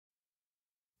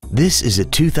This is a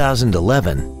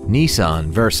 2011 Nissan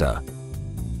Versa.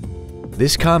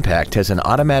 This compact has an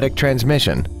automatic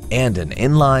transmission and an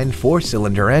inline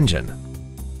 4-cylinder engine.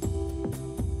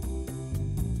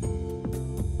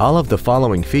 All of the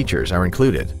following features are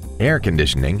included: air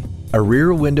conditioning, a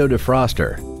rear window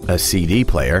defroster, a CD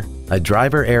player, a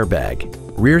driver airbag,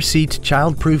 rear seat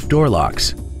child-proof door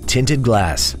locks, tinted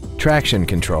glass, traction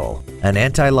control, an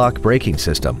anti-lock braking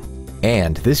system,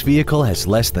 and this vehicle has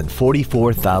less than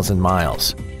 44,000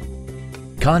 miles.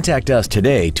 Contact us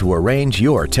today to arrange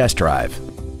your test drive.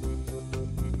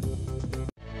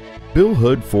 Bill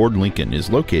Hood Ford Lincoln is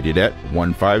located at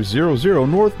 1500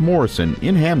 North Morrison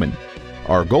in Hammond.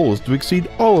 Our goal is to exceed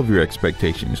all of your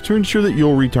expectations to ensure that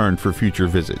you'll return for future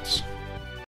visits.